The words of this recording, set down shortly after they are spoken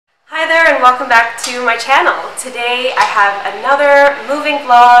there and welcome back to my channel. Today I have another moving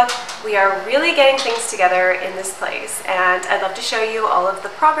vlog. We are really getting things together in this place and I'd love to show you all of the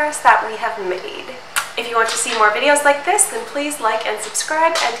progress that we have made. If you want to see more videos like this, then please like and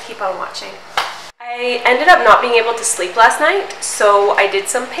subscribe and keep on watching. I ended up not being able to sleep last night, so I did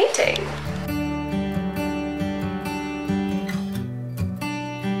some painting.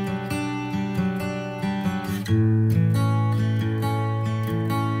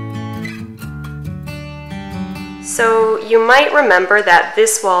 So you might remember that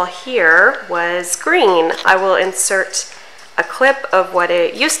this wall here was green. I will insert a clip of what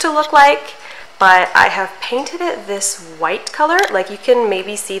it used to look like, but I have painted it this white color. Like you can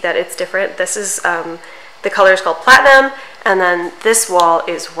maybe see that it's different. This is, the color is called platinum, and then this wall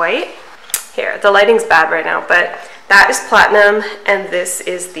is white. Here, the lighting's bad right now, but that is platinum and this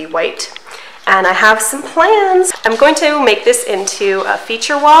is the white. And I have some plans. I'm going to make this into a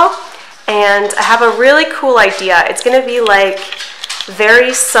feature wall. And I have a really cool idea. It's going to be like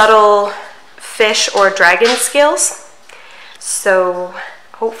very subtle fish or dragon scales. So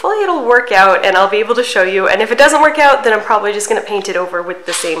hopefully it'll work out and I'll be able to show you. And if it doesn't work out, then I'm probably just going to paint it over with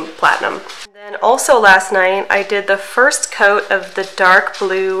the same platinum. And then also last night, I did the first coat of the dark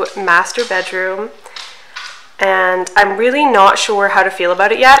blue master bedroom. And I'm really not sure how to feel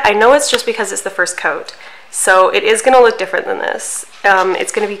about it yet. I know it's just because it's the first coat. So it is going to look different than this.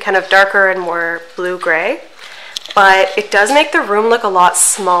 It's going to be kind of darker and more blue-gray, but it does make the room look a lot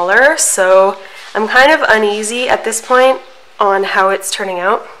smaller, so I'm kind of uneasy at this point on how it's turning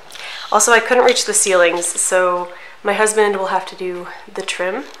out. Also, I couldn't reach the ceilings, so my husband will have to do the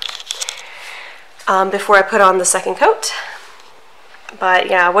trim before I put on the second coat. But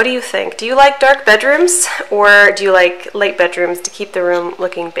yeah, what do you think? Do you like dark bedrooms, or do you like light bedrooms to keep the room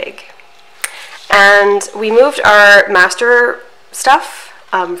looking big? And we moved our master stuff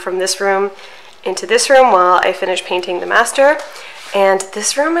from this room into this room while I finished painting the master. And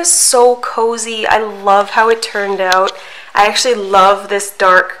this room is so cozy. I love how it turned out. I actually love this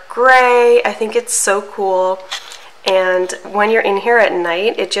dark gray. I think it's so cool. And when you're in here at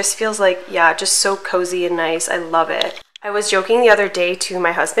night, it just feels like, yeah, just so cozy and nice. I love it. I was joking the other day to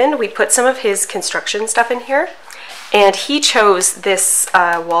my husband. We put some of his construction stuff in here and he chose this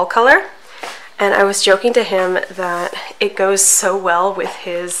wall color. And I was joking to him that it goes so well with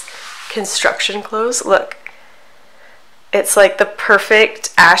his construction clothes. Look, it's like the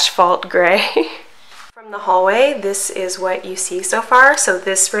perfect asphalt gray. From the hallway, this is what you see so far. So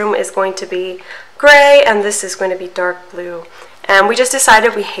this room is going to be gray and this is going to be dark blue. And we just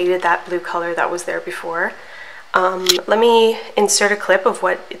decided we hated that blue color that was there before. Let me insert a clip of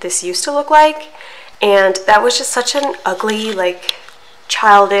what this used to look like. And that was just such an ugly, like,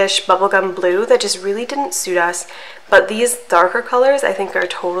 childish bubblegum blue that just really didn't suit us, but these darker colors I think are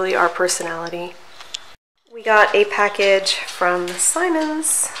totally our personality. We got a package from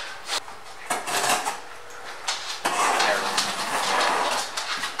Simon's.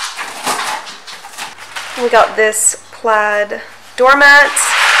 We got this plaid doormat,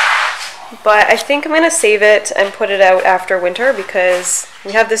 but I think I'm gonna save it and put it out after winter because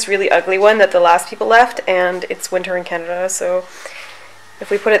we have this really ugly one that the last people left and it's winter in Canada, so if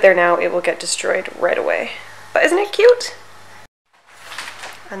we put it there now, it will get destroyed right away. But isn't it cute?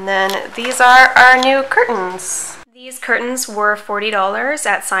 And then these are our new curtains. These curtains were $40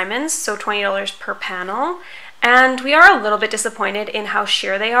 at Simon's, so $20 per panel. And we are a little bit disappointed in how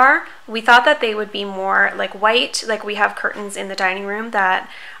sheer they are. We thought that they would be more like white, like we have curtains in the dining room that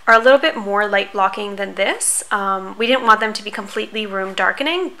are a little bit more light blocking than this. We didn't want them to be completely room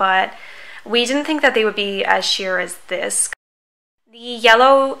darkening, but we didn't think that they would be as sheer as this. The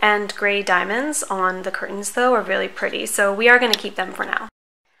yellow and gray diamonds on the curtains though are really pretty, so we are going to keep them for now.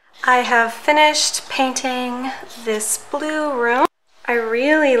 I have finished painting this blue room. I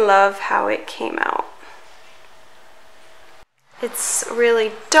really love how it came out. It's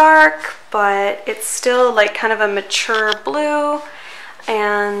really dark, but it's still like kind of a mature blue,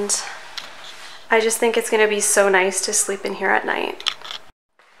 and I just think it's going to be so nice to sleep in here at night.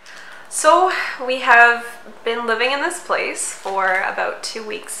 So we have been living in this place for about 2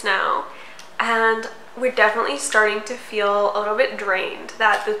 weeks now, and we're definitely starting to feel a little bit drained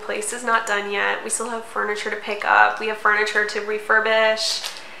that the place is not done yet. We still have furniture to pick up, we have furniture to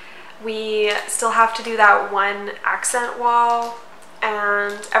refurbish, we still have to do that one accent wall,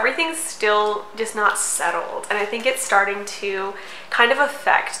 and everything's still just not settled. And I think it's starting to kind of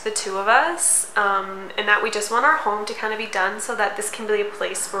affect the two of us, and that we just want our home to kind of be done so that this can be a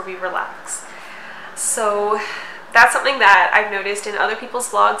place where we relax. So that's something that I've noticed in other people's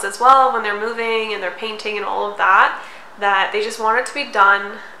vlogs as well when they're moving and they're painting and all of that, that they just want it to be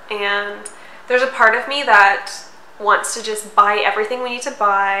done and there's a part of me that wants to just buy everything we need to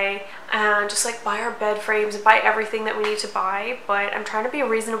buy and just like buy our bed frames and buy everything that we need to buy, but I'm trying to be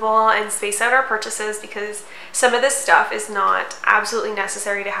reasonable and space out our purchases because some of this stuff is not absolutely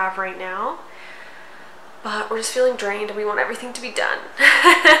necessary to have right now, but we're just feeling drained and we want everything to be done.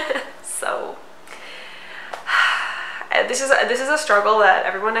 So this is a struggle that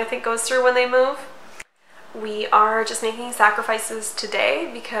everyone I think goes through when they move. We are just making sacrifices today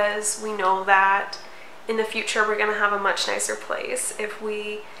because we know that in the future we're going to have a much nicer place if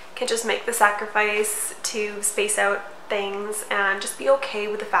we can just make the sacrifice to space out things and just be okay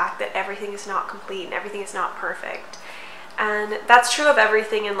with the fact that everything is not complete and everything is not perfect. And that's true of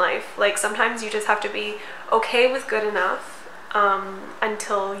everything in life. Like sometimes you just have to be okay with good enough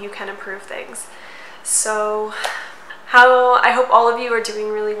until you can improve things. So I hope all of you are doing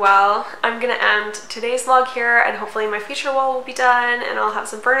really well. I'm gonna end today's vlog here, and hopefully my future wall will be done and I'll have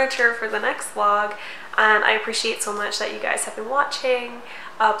some furniture for the next vlog. And I appreciate so much that you guys have been watching.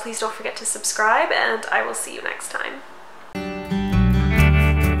 Please don't forget to subscribe, and I will see you next time.